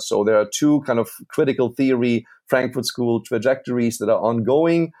 So there are two kind of critical theory Frankfurt School trajectories that are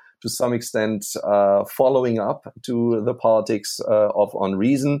ongoing, to some extent following up to the politics of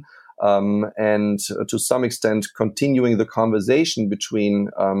Unreason, and to some extent continuing the conversation between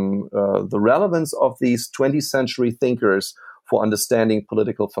the relevance of these 20th century thinkers for understanding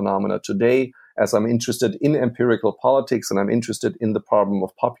political phenomena today, as I'm interested in empirical politics and I'm interested in the problem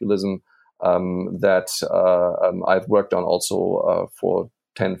of populism that I've worked on also for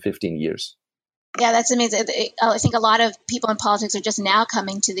 10, 15 years. Yeah, that's amazing. I think a lot of people in politics are just now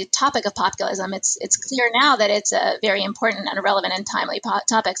coming to the topic of populism. It's clear now that it's a very important and relevant and timely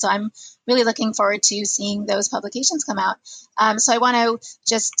topic. So I'm really looking forward to seeing those publications come out. So I want to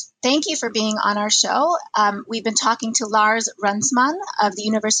just thank you for being on our show. We've been talking to Lars Rensmann of the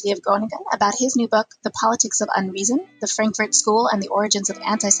University of Groningen about his new book, The Politics of Unreason, The Frankfurt School and the Origins of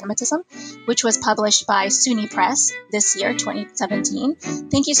Antisemitism, which was published by SUNY Press this year, 2017.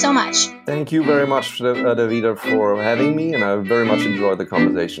 Thank you so much. Thank you very much, Davida, for having me, and I very much enjoyed the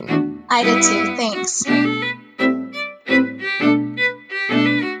conversation. I did too. Thanks.